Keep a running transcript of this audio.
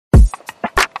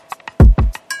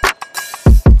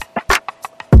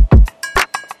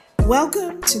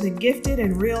Welcome to the Gifted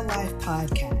in Real Life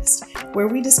podcast, where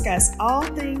we discuss all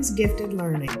things gifted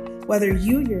learning. Whether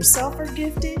you yourself are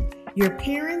gifted, you're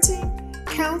parenting,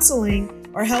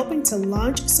 counseling, or helping to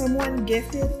launch someone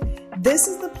gifted, this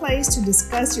is the place to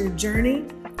discuss your journey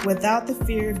without the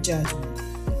fear of judgment.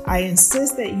 I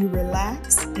insist that you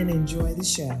relax and enjoy the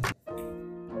show.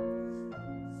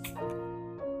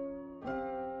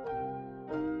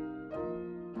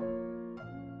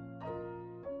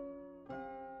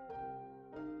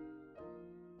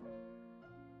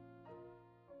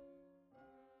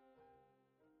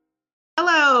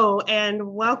 Hello,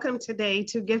 and welcome today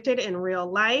to Gifted in Real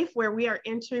Life, where we are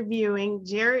interviewing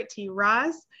Jared T.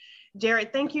 Ross.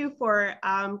 Jared, thank you for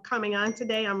coming on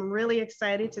today. I'm really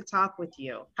excited to talk with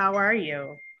you. How are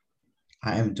you?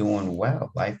 I am doing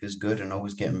well. Life is good and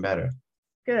always getting better.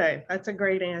 Good. That's a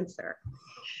great answer.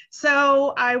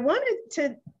 So I wanted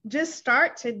to just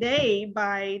start today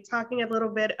by talking a little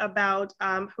bit about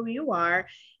who you are.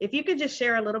 If you could just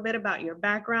share a little bit about your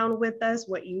background with us,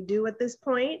 what you do at this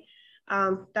point,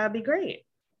 that'd be great.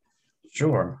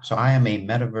 Sure. So I am a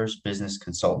Metaverse business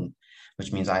consultant,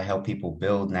 which means I help people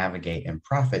build, navigate, and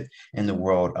profit in the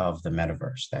world of the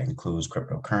Metaverse. That includes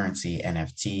cryptocurrency,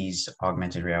 NFTs,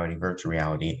 augmented reality, virtual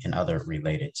reality, and other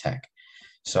related tech.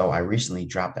 So I recently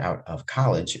dropped out of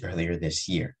college earlier this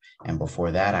year. And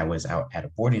before that, I was out at a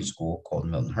boarding school called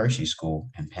Milton Hershey School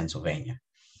in Pennsylvania.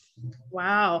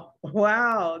 Wow.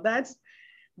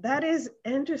 That is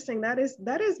interesting. That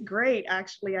is great,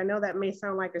 actually. I know that may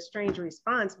sound like a strange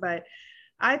response, but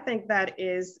I think that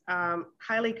is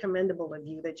highly commendable of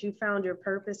you that you found your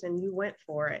purpose and you went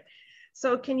for it.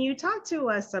 So can you talk to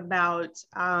us about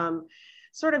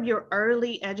sort of your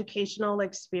early educational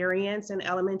experience in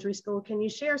elementary school? Can you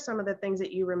share some of the things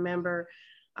that you remember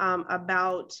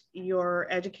about your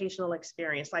educational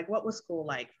experience? Like, what was school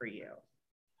like for you?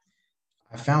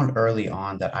 I found early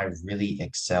on that I really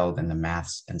excelled in the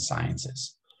maths and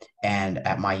sciences. And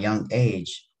at my young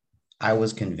age, I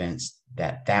was convinced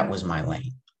that that was my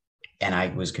lane. And I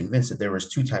was convinced that there was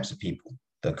two types of people,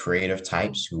 the creative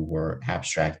types who were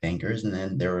abstract thinkers, and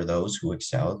then there were those who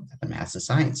excelled at the maths and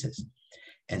sciences.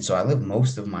 And so I lived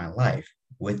most of my life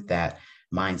with that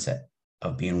mindset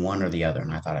of being one or the other.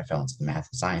 And I thought I fell into the math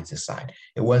and sciences side.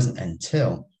 It wasn't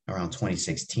until around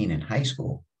 2016 in high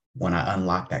school when I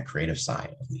unlocked that creative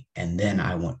side of me. And then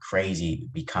I went crazy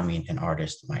becoming an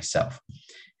artist myself.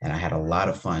 And I had a lot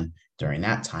of fun during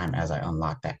that time as I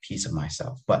unlocked that piece of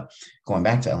myself. But going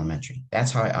back to elementary,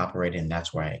 that's how I operated and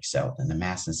that's where I excelled. In the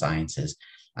math and sciences,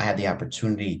 I had the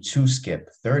opportunity to skip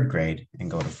third grade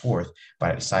and go to fourth, but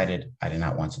I decided I did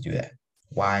not want to do that.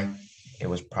 Why? It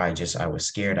was probably just I was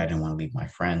scared. I didn't want to leave my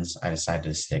friends. I decided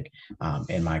to stick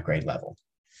in my grade level.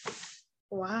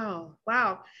 Wow.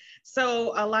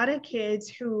 So a lot of kids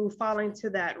who fall into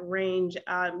that range,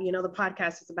 the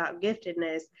podcast is about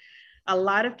giftedness. A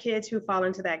lot of kids who fall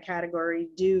into that category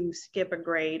do skip a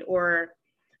grade, or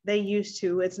they used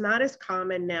to. It's not as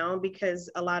common now because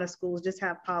a lot of schools just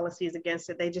have policies against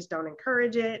it. They just don't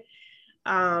encourage it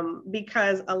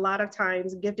because a lot of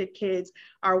times gifted kids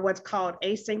are what's called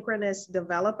asynchronous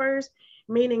developers,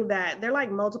 meaning that they're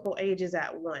like multiple ages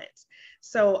at once.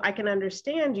 So I can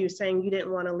understand you saying you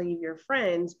didn't want to leave your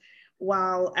friends,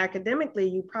 while academically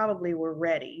you probably were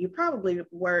ready. You probably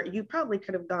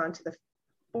could have gone to the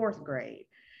fourth grade.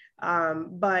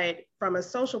 But from a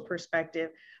social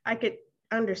perspective, I could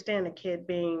understand a kid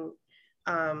being,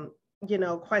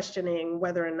 questioning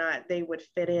whether or not they would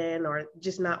fit in or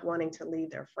just not wanting to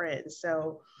leave their friends.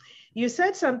 So you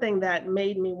said something that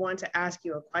made me want to ask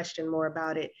you a question more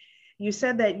about it. You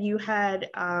said that you had,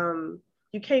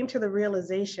 you came to the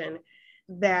realization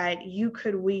that you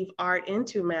could weave art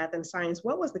into math and science.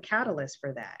 What was the catalyst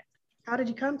for that? How did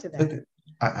you come to that?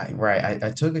 I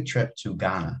took a trip to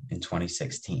Ghana in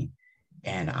 2016,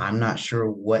 and I'm not sure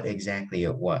what exactly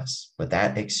it was, but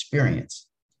that experience,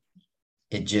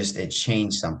 it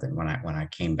changed something when I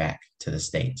came back to the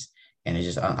States. And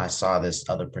I saw this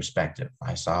other perspective.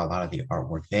 I saw a lot of the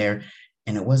artwork there,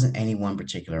 and it wasn't any one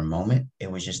particular moment. It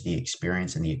was just the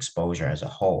experience and the exposure as a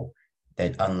whole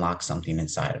that unlocked something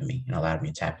inside of me and allowed me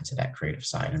to tap into that creative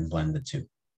side and blend the two.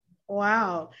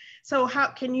 Wow. So how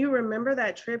can you remember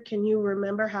that trip? Can you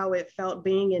remember how it felt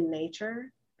being in nature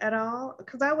at all?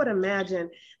 Because I would imagine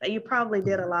that you probably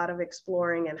did a lot of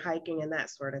exploring and hiking and that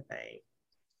sort of thing.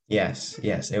 Yes.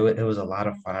 It was a lot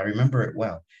of fun. I remember it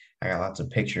well. I got lots of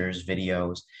pictures,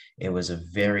 videos. It was a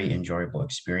very enjoyable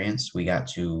experience. We got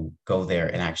to go there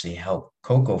and actually help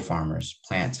cocoa farmers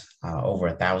plant over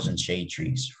 1,000 shade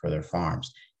trees for their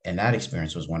farms. And that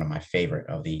experience was one of my favorite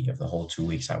of the whole 2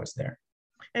 weeks I was there.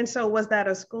 And so was that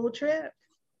a school trip?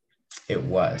 It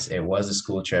was a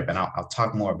school trip, and I'll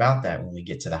talk more about that when we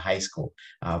get to the high school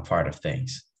part of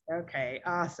things. Okay,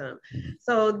 awesome. Mhm.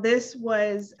 So this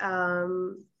was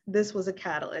a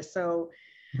catalyst. So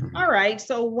all Mhm. right.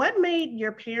 So what made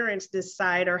your parents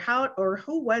decide, or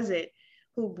who was it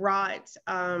who brought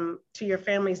to your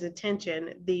family's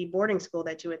attention the boarding school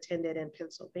that you attended in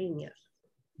Pennsylvania?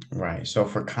 Right. So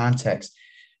for context,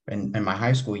 in my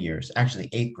high school years, actually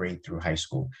eighth grade through high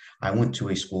school, I went to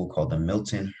a school called the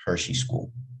Milton Hershey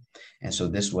School. And so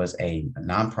this was a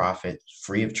nonprofit,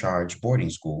 free of charge boarding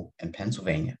school in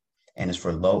Pennsylvania, and it's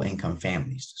for low income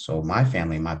families. So my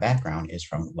family, my background is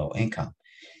from low income.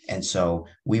 And so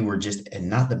we were just in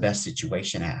not the best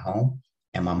situation at home.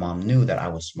 And my mom knew that I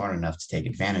was smart enough to take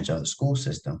advantage of the school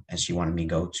system. And she wanted me to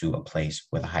go to a place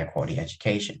with a high quality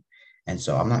education. And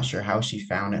so I'm not sure how she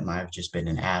found it. Might have just been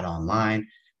an ad online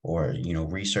or,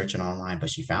 researching online, but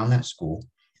she found that school.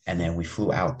 And then we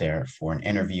flew out there for an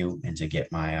interview and to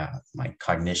get my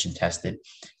cognition tested.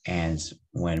 And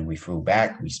when we flew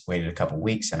back, we waited a couple of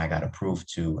weeks and I got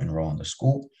approved to enroll in the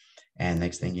school. And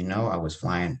next thing you know, I was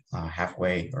flying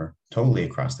halfway or totally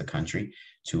across the country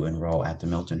to enroll at the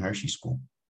Milton Hershey School.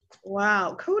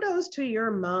 Wow, kudos to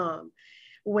your mom.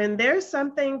 When there's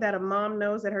something that a mom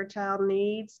knows that her child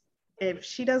needs, if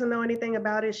she doesn't know anything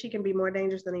about it, she can be more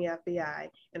dangerous than the FBI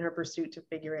in her pursuit to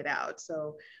figure it out.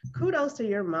 So kudos to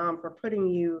your mom for putting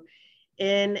you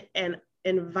in an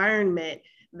environment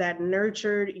that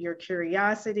nurtured your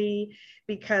curiosity,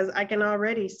 because I can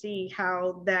already see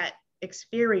how that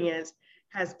experience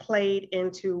has played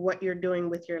into what you're doing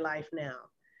with your life now.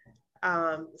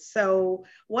 So,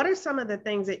 what are some of the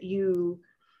things that you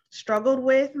struggled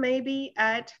with maybe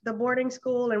at the boarding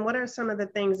school? And what are some of the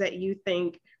things that you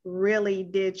think really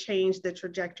did change the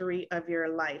trajectory of your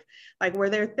life? Like, were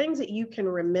there things that you can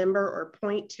remember or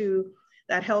point to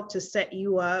that helped to set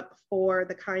you up for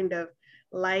the kind of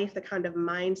life, the kind of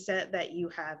mindset that you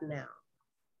have now?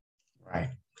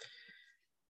 Right.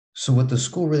 So what the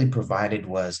school really provided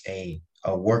was a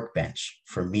workbench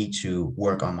for me to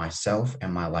work on myself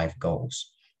and my life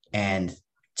goals. And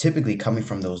typically coming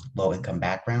from those low income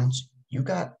backgrounds, you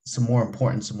got some more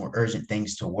important, some more urgent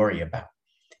things to worry about.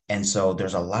 And so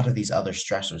there's a lot of these other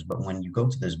stressors. But when you go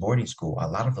to this boarding school, a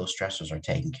lot of those stressors are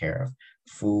taken care of.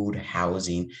 Food,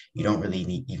 housing, you don't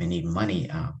really even need money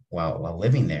while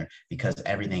living there because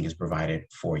everything is provided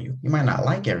for you. You might not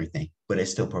like everything, but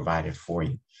it's still provided for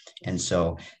you. And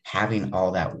so having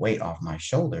all that weight off my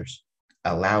shoulders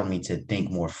allowed me to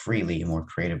think more freely and more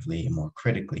creatively and more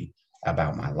critically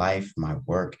about my life, my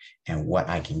work, and what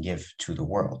I can give to the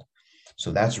world.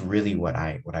 So that's really what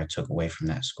I took away from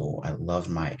that school. I loved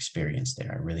my experience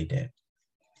there. I really did.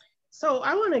 So,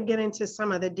 I want to get into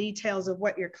some of the details of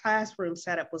what your classroom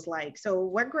setup was like. So,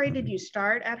 what grade did Mhm. you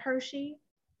start at Hershey?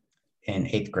 In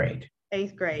eighth grade.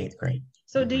 Eighth grade. Eighth grade.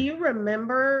 So do Mhm. you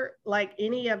remember like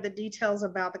any of the details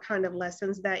about the kind of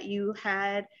lessons that you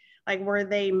had? Like, were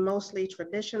they mostly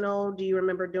traditional? Do you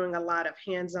remember doing a lot of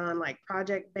hands-on, like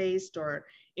project-based or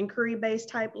inquiry-based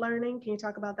type learning? Can you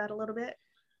talk about that a little bit?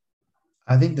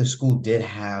 I think the school did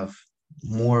have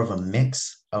more of a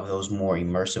mix of those more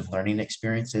immersive learning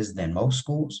experiences than most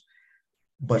schools.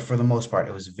 But for the most part,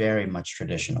 it was very much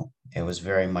traditional. It was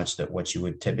very much that what you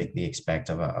would typically expect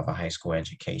of a high school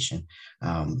education,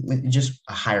 just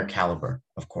a higher caliber,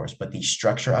 of course, but the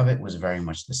structure of it was very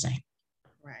much the same.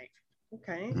 Right.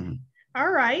 Okay. Mhm.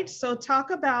 All right. So talk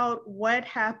about what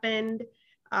happened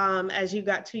as you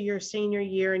got to your senior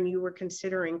year and you were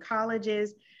considering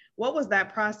colleges. What was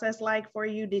that process like for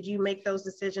you? Did you make those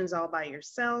decisions all by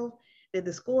yourself? Did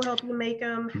the school help you make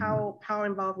them? Mhm. How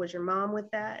involved was your mom with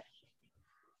that?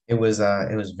 It was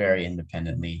very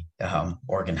independently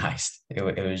organized. It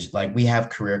was like we have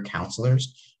career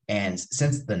counselors, and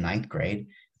since the ninth grade,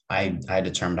 I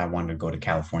determined I wanted to go to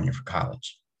California for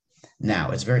college.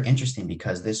 Now it's very interesting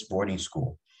because this boarding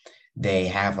school, they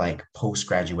have like post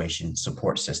graduation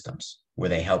support systems where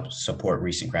they help support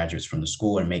recent graduates from the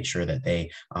school and make sure that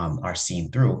they are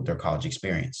seen through their college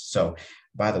experience. So,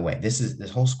 by the way,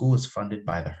 this whole school is funded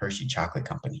by the Hershey Chocolate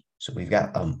Company. So we've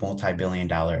got a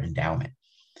multi-billion-dollar endowment,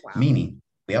 Wow. meaning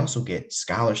we also get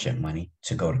scholarship money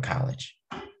to go to college.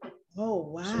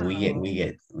 Oh, So we get wow. we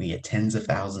get we get tens of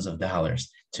thousands of dollars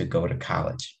to go to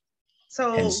college.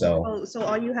 And So, so so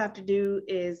all you have to do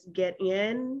is get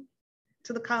in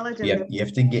to the college you and have then, you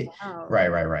have to get wow.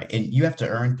 right. And you have to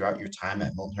earn throughout your time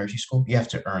at Milton Hershey School, you have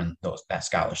to earn that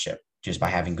scholarship just by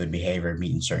having good behavior,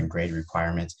 meeting certain grade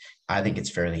requirements. I think it's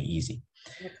fairly easy.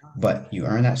 That's awesome. But you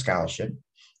earn that scholarship.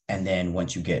 And then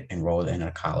once you get enrolled in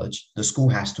a college, the school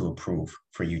has to approve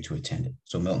for you to attend it.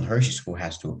 So Milton Hershey School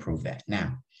has to approve that.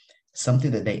 Now,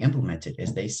 something that they implemented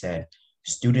is they said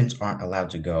students aren't allowed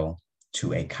to go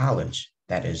to a college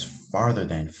that is farther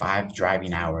than 5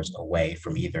 driving hours away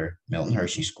from either Milton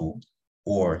Hershey School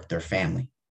or their family.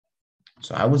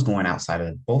 So I was going outside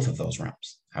of both of those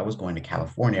realms. I was going to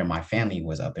California. My family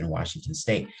was up in Washington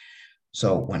State.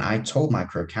 So when I told my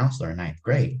career counselor in ninth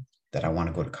grade that I want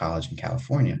to go to college in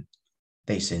California,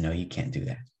 they said, no, you can't do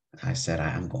that. I said,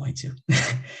 I'm going to.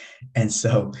 And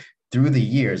so through the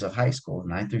years of high school,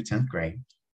 ninth through 10th grade,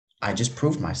 I just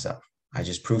proved myself. I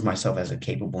just proved myself as a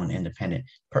capable and independent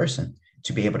person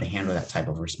to be able to handle that type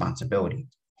of responsibility.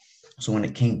 So when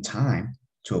it came time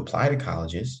to apply to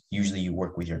colleges, usually you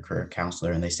work with your career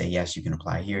counselor and they say, yes, you can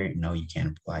apply here. No, you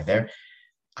can't apply there.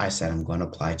 I said, I'm going to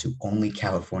apply to only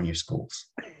California schools.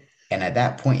 And at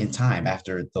that point in time,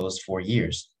 after those 4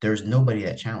 years, there's nobody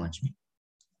that challenged me.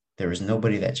 There was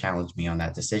nobody that challenged me on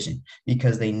that decision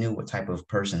because they knew what type of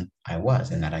person I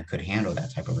was and that I could handle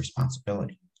that type of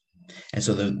responsibility. And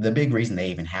so the big reason they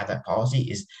even have that policy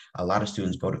is a lot of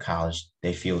students go to college,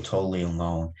 they feel totally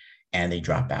alone and they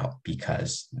drop out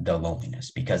because the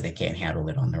loneliness, because they can't handle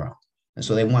it on their own. And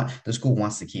so the school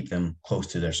wants to keep them close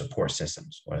to their support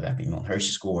systems, whether that be Milton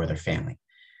Hershey School or their family.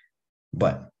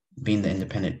 But being the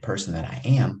independent person that I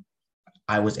am,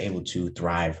 I was able to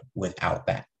thrive without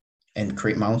that and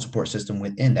create my own support system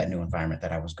within that new environment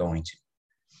that I was going to.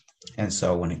 And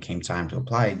so when it came time to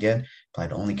apply again, applied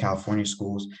to only California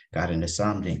schools, got into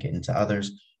some, didn't get into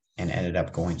others, and ended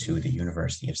up going to the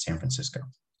University of San Francisco.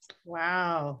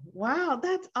 Wow. Wow.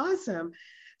 That's awesome.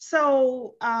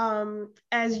 So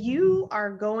as you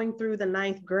are going through the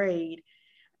ninth grade,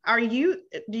 are you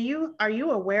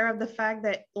aware of the fact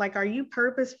that, like, are you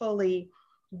purposefully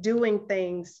doing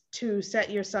things to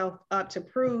set yourself up to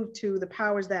prove to the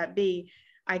powers that be,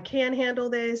 I can handle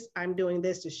this, I'm doing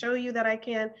this to show you that I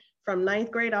can, from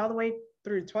ninth grade all the way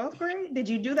through 12th grade? Did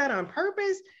you do that on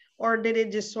purpose or did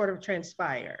it just sort of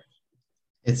transpire?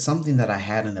 It's something that I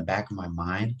had in the back of my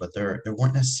mind, but there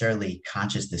weren't necessarily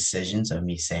conscious decisions of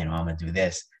me saying, oh, I'm going to do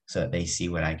this so that they see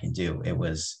what I can do.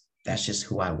 That's just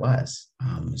who I was.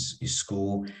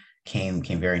 School came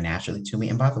very naturally to me.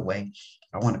 And by the way,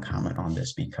 I want to comment on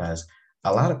this because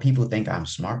a lot of people think I'm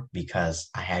smart because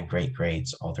I had great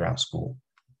grades all throughout school.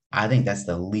 I think that's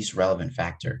the least relevant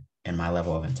factor in my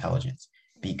level of intelligence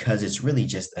because it's really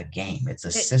just a game. It's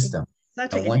a system.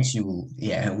 Such a And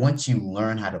game. once you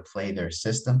learn how to play their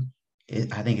system,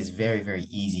 I think it's very, very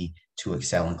easy to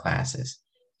excel in classes.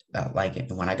 Like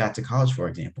when I got to college, for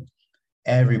example,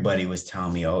 everybody was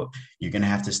telling me, "Oh, you're gonna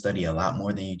have to study a lot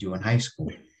more than you do in high school."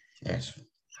 Yes,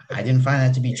 I didn't find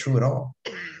that to be true at all.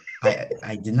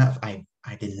 I did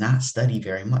not study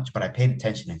very much, but I paid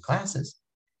attention in classes,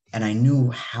 and I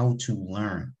knew how to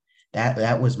learn.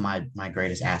 That was my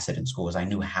greatest asset in school is I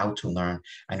knew how to learn.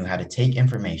 I knew how to take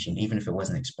information, even if it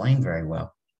wasn't explained very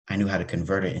well. I knew how to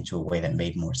convert it into a way that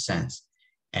made more sense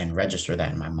and register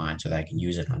that in my mind so that I can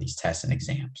use it on these tests and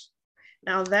exams.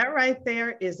 Now that right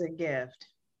there is a gift.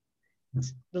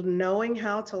 Knowing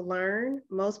how to learn,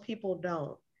 most people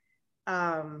don't.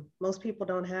 Most people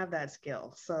don't have that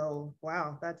skill. So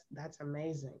wow, that's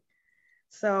amazing.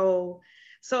 So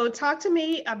talk to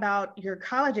me about your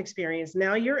college experience.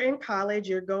 Now you're in college,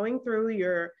 you're going through,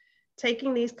 you're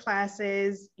taking these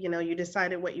classes, you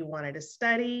decided what you wanted to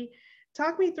study.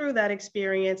 Talk me through that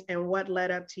experience and what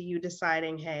led up to you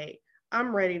deciding, hey,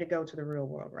 I'm ready to go to the real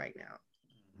world right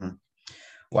now. Mhm.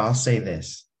 Well, I'll say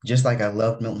this. Just like I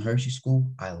loved Milton Hershey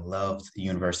School, I loved the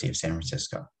University of San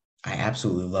Francisco. I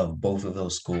absolutely love both of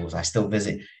those schools. I still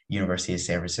visit University of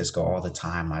San Francisco all the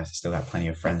time. I still got plenty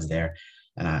of friends there,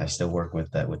 and I still work with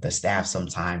the staff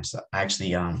sometimes.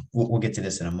 Actually, we'll get to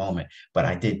this in a moment, but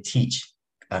I did teach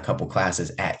a couple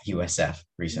classes at USF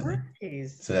recently.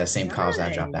 Nice. So that same college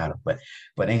that I dropped Nice. out of.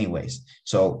 But anyways,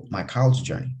 so my college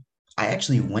journey, I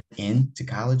actually went into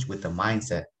college with the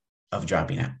mindset of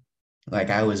dropping out. Like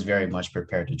I was very much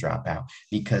prepared to drop out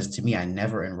because to me, I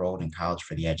never enrolled in college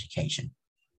for the education.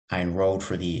 I enrolled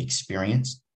for the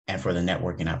experience and for the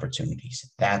networking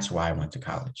opportunities. That's why I went to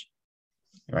college,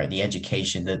 right? The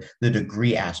education, the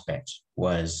degree aspect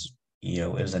was,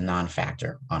 it was a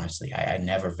non-factor, honestly. I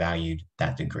never valued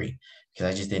that degree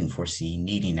because I just didn't foresee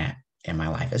needing that in my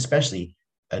life, especially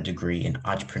a degree in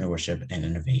entrepreneurship and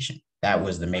innovation. That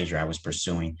was the major I was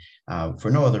pursuing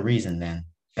for no other reason than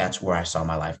that's where I saw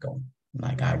my life going.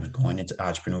 Like I was going into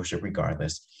entrepreneurship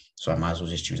regardless. So I might as well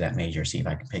just choose that major, see if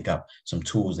I can pick up some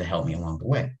tools to help me along the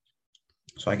way.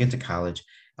 So I get to college,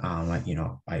 I'm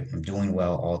doing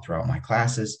well all throughout my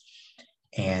classes.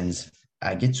 And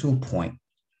I get to a point,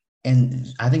 and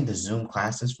I think the Zoom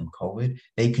classes from COVID,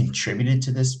 they contributed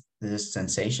to this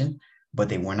sensation, but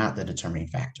they were not the determining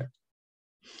factor.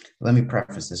 Let me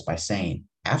preface this by saying,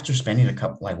 after spending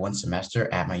like one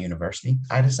semester at my university,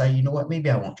 I decided, you know what, maybe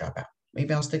I won't drop out.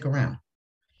 Maybe I'll stick around.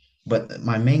 But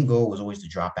my main goal was always to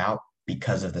drop out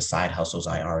because of the side hustles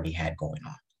I already had going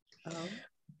on. Oh,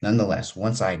 Nonetheless,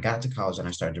 once I got to college and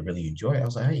I started to really enjoy it, I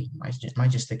was like, hey,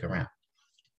 might just stick around.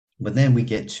 But then we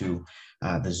get to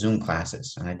the Zoom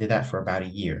classes, and I did that for about a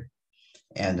year.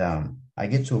 And I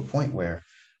get to a point where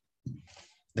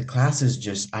the classes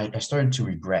just, I started to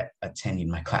regret attending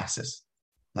my classes.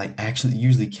 Like, actually,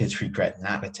 usually kids regret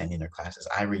not attending their classes.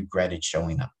 I regretted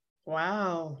showing up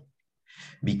wow.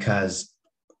 because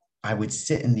I would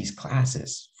sit in these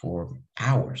classes for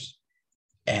hours.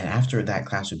 And after that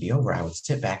class would be over, I would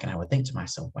sit back and I would think to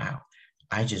myself, wow,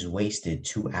 I just wasted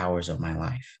 2 hours of my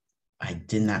life. I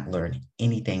did not learn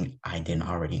anything I didn't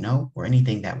already know or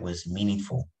anything that was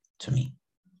meaningful to me,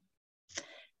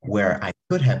 where I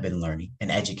could have been learning and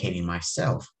educating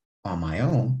myself on my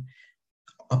own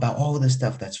about all of the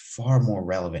stuff that's far more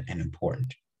relevant and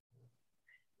important.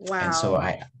 And so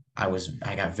Wow.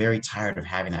 I got very tired of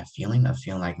having that feeling of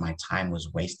feeling like my time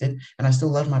was wasted. And I still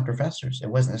loved my professors. It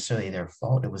wasn't necessarily their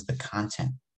fault. It was the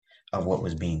content of what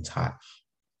was being taught.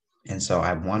 And so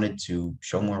I wanted to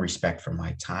show more respect for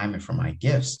my time and for my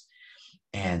gifts.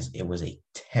 And it was a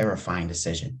terrifying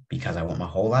decision because I went my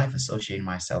whole life associating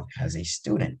myself as a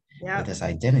student with Yep. this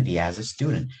identity as a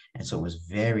student. And so it was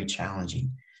very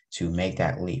challenging to make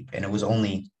that leap. And it was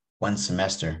only one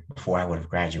semester before I would have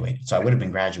graduated. So I would have been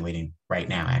graduating right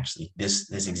now, actually. This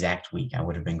exact week, I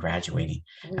would have been graduating.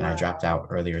 And I dropped Wow. out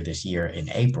earlier this year in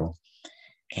April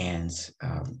and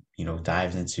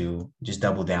dived into just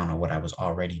double down on what I was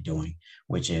already doing,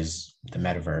 which is the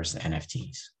metaverse, the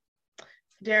NFTs.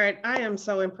 Jared, I am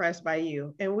so impressed by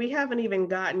you. And we haven't even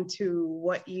gotten to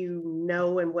what you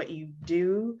know and what you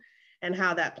do and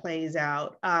how that plays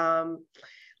out.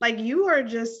 Like you are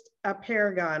just a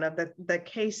paragon of the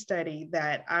case study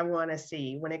that I want to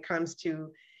see when it comes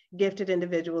to gifted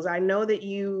individuals. I know that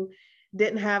you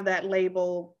didn't have that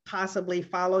label possibly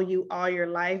follow you all your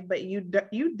life, but you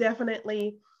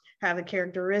definitely have the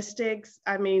characteristics.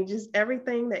 I mean, just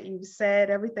everything that you've said,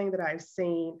 everything that I've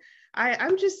seen.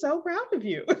 I'm just so proud of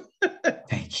you.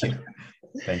 Thank you.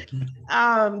 Thank you.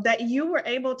 That you were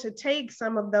able to take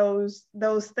some of those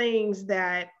things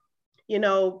that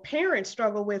parents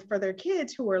struggle with for their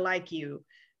kids who are like you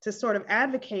to sort of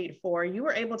advocate for. You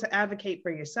were able to advocate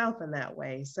for yourself in that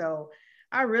way. So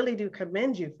I really do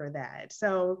commend you for that.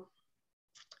 So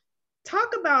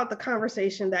talk about the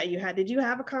conversation that you had. Did you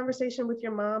have a conversation with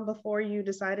your mom before you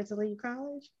decided to leave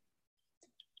college?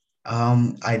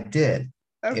 I did.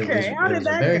 It was Okay, how it did was a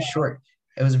that go? very short,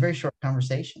 it was a very short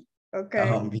conversation.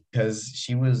 Okay, Because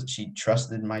she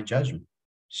trusted my judgment.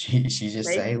 She just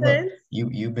said, makes hey, look, sense.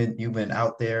 you've been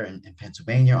out there in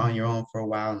Pennsylvania on your own for a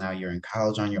while. Now you're in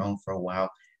college on your own for a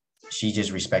while. She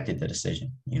just respected the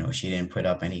decision. She didn't put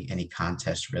up any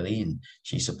contest really, and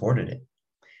she supported it.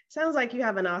 Sounds like you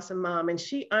have an awesome mom and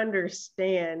she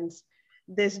understands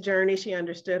this journey. She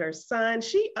understood her son.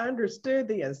 She understood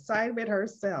the assignment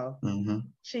herself. Mm-hmm.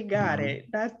 She got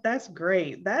Mm-hmm. it. That's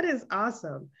great. That is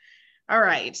awesome. All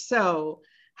right. So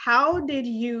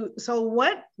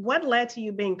what led to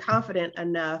you being confident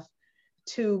enough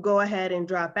to go ahead and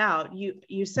drop out?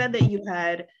 You said that you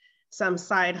had some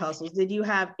side hustles. Did you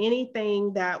have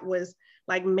anything that was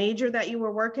like major that you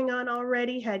were working on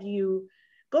already? Had you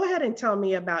Go ahead and tell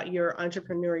me about your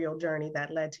entrepreneurial journey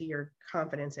that led to your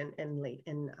confidence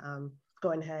in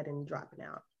going ahead and dropping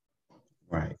out.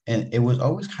 Right. And it was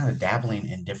always kind of dabbling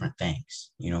in different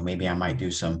things. Maybe I might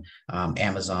do some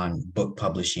Amazon book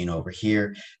publishing over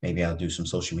here. Maybe I'll do some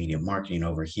social media marketing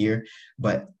over here.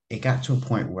 But it got to a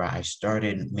point where I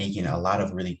started making a lot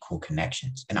of really cool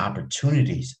connections and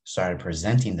opportunities started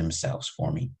presenting themselves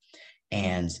for me.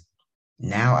 And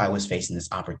now I was facing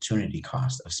this opportunity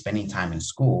cost of spending time in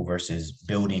school versus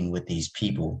building with these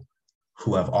people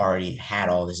who have already had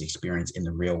all this experience in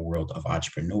the real world of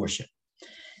entrepreneurship.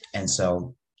 And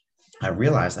so I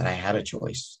realized that I had a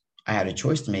choice. I had a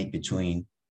choice to make between,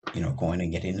 going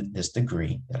and getting this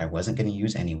degree that I wasn't going to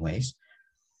use anyways,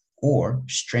 or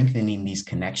strengthening these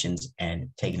connections and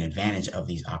taking advantage of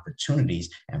these opportunities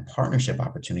and partnership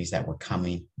opportunities that were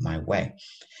coming my way.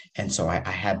 And so I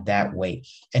had that weight.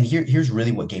 And here's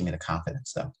really what gave me the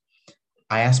confidence, though.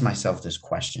 I asked myself this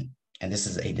question, and this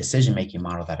is a decision-making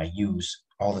model that I use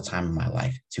all the time in my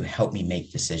life to help me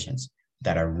make decisions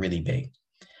that are really big.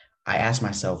 I asked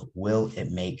myself, will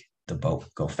it make the boat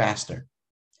go faster?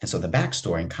 And so the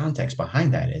backstory and context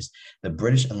behind that is the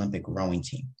British Olympic rowing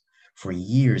team. For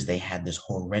years, they had this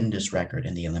horrendous record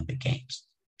in the Olympic Games.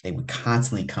 They would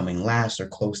constantly come in last or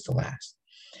close to last.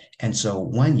 And so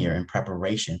one year in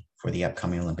preparation for the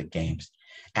upcoming Olympic Games,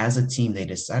 as a team, they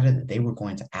decided that they were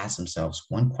going to ask themselves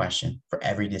one question for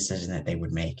every decision that they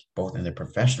would make, both in their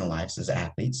professional lives as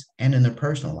athletes and in their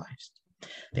personal lives.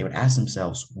 They would ask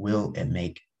themselves, will it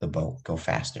make the boat go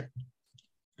faster?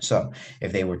 So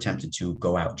if they were tempted to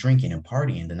go out drinking and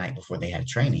partying the night before they had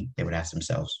training, they would ask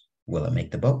themselves, will it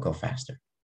make the boat go faster?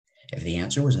 If the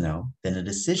answer was no, then the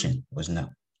decision was no.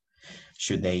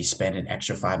 Should they spend an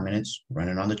extra 5 minutes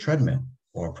running on the treadmill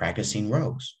or practicing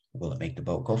rows? Will it make the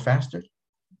boat go faster?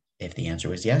 If the answer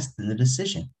was yes, then the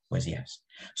decision was yes.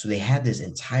 So they had this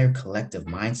entire collective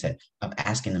mindset of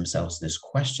asking themselves this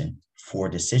question for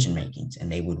decision makings,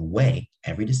 and they would weigh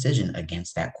every decision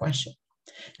against that question.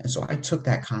 And so I took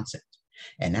that concept,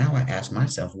 and now I ask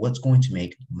myself, what's going to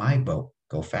make my boat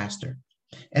go faster?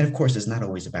 And of course, it's not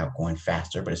always about going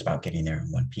faster, but it's about getting there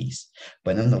in one piece.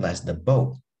 But nonetheless, the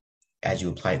boat, as you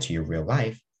apply it to your real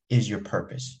life, is your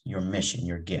purpose, your mission,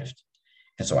 your gift.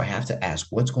 And so I have to ask,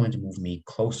 what's going to move me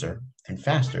closer and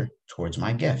faster towards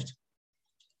my gift?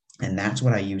 And that's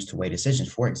what I use to weigh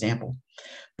decisions. For example,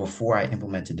 before I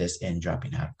implemented this in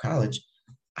dropping out of college,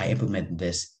 I implemented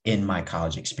this in my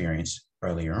college experience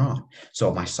earlier on.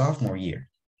 So my sophomore year,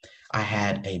 I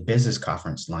had a business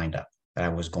conference lined up that I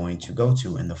was going to go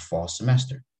to in the fall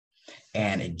semester.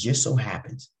 And it just so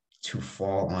happened to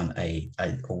fall on a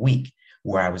week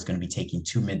where I was going to be taking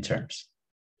 2 midterms.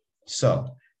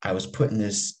 So I was put in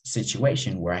this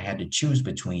situation where I had to choose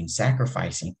between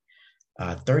sacrificing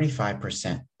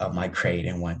 35% of my grade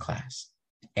in one class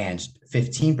and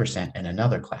 15% in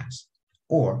another class,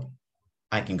 or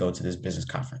I can go to this business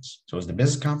conference. So it was the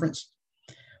business conference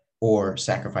or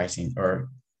sacrificing or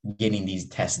getting these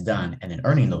tests done and then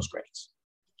earning those grades.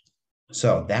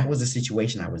 So that was the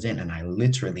situation I was in. And I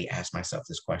literally asked myself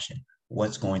this question,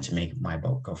 what's going to make my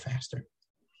boat go faster?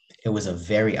 It was a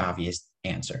very obvious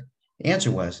answer. The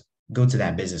answer was go to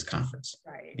that business conference,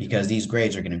 right? Because these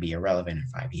grades are going to be irrelevant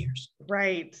in 5 years.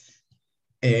 Right.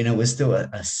 And it was still a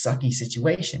sucky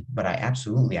situation, but I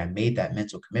made that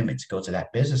mental commitment to go to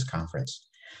that business conference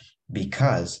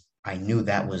because I knew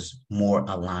that was more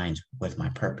aligned with my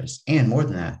purpose. And more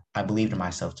than that, I believed in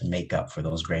myself to make up for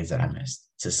those grades that I missed,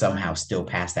 to somehow still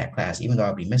pass that class, even though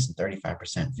I'd be missing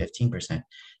 35%, 15%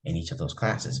 in each of those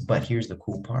classes. But here's the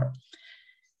cool part.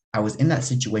 I was in that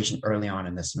situation early on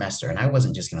in the semester, and I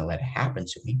wasn't just going to let it happen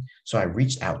to me. So I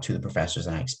reached out to the professors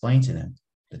and I explained to them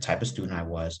the type of student I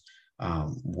was,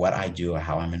 what I do,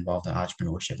 how I'm involved in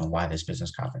entrepreneurship, and why this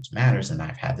business conference matters. And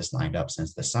I've had this lined up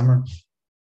since the summer.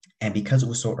 And because it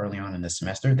was so early on in the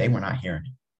semester, they were not hearing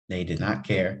it. They did not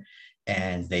care,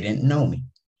 and they didn't know me.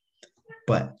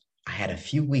 But I had a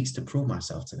few weeks to prove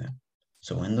myself to them.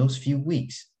 So in those few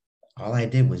weeks, all I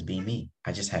did was be me.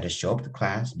 I just had to show up to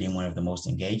class, be one of the most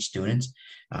engaged students,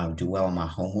 do well on my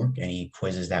homework, any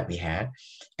quizzes that we had.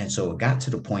 And so it got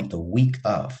to the point the week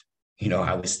of,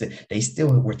 they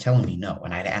still were telling me no.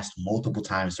 And I'd asked multiple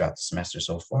times throughout the semester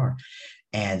so far,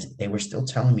 and they were still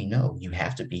telling me, no, you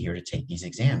have to be here to take these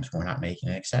exams. We're not making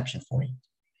an exception for you.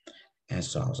 And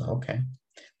so I was like, okay.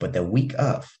 But the week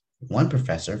of, one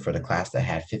professor for the class that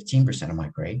had 15% of my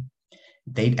grade,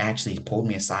 they actually pulled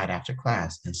me aside after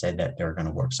class and said that they were going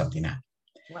to work something out.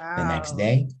 Wow. The next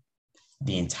day,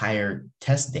 the entire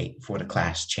test date for the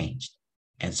class changed.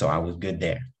 And so I was good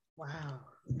there. Wow.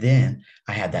 Then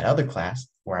I had that other class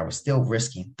where I was still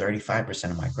risking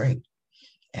 35% of my grade.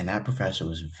 And that professor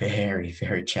was very,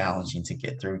 very challenging to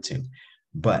get through to.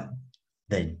 But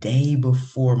the day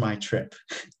before my trip,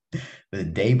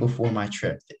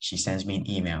 she sends me an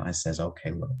email and says,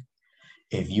 okay, look,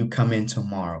 if you come in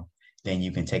tomorrow, then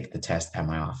you can take the test at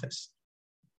my office.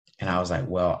 And I was like,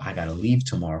 well, I got to leave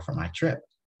tomorrow for my trip.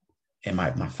 And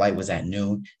my flight was at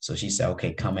noon. So she said,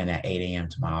 okay, come in at 8 a.m.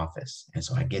 to my office. And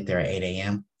so I get there at 8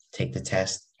 a.m., take the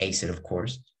test, ace it, of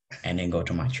course, and then go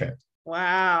to my trip.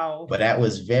 Wow. But that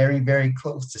was very, very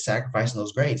close to sacrificing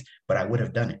those grades, but I would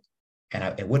have done it. And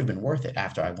it would have been worth it.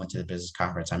 After I went to the business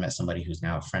conference, I met somebody who's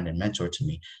now a friend and mentor to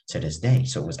me to this day.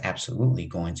 So it was absolutely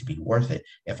going to be worth it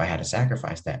if I had to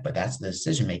sacrifice that. But that's the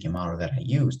decision-making model that I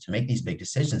use to make these big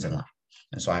decisions in life.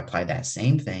 And so I applied that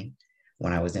same thing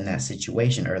when I was in that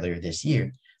situation earlier this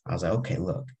year. I was like, okay,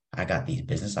 look, I got these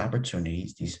business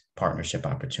opportunities, these partnership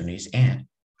opportunities, and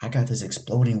I got this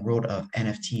exploding world of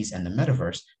NFTs and the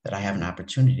metaverse that I have an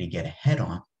opportunity to get ahead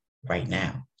on right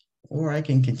now. Or I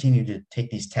can continue to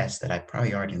take these tests that I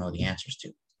probably already know the answers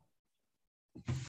to.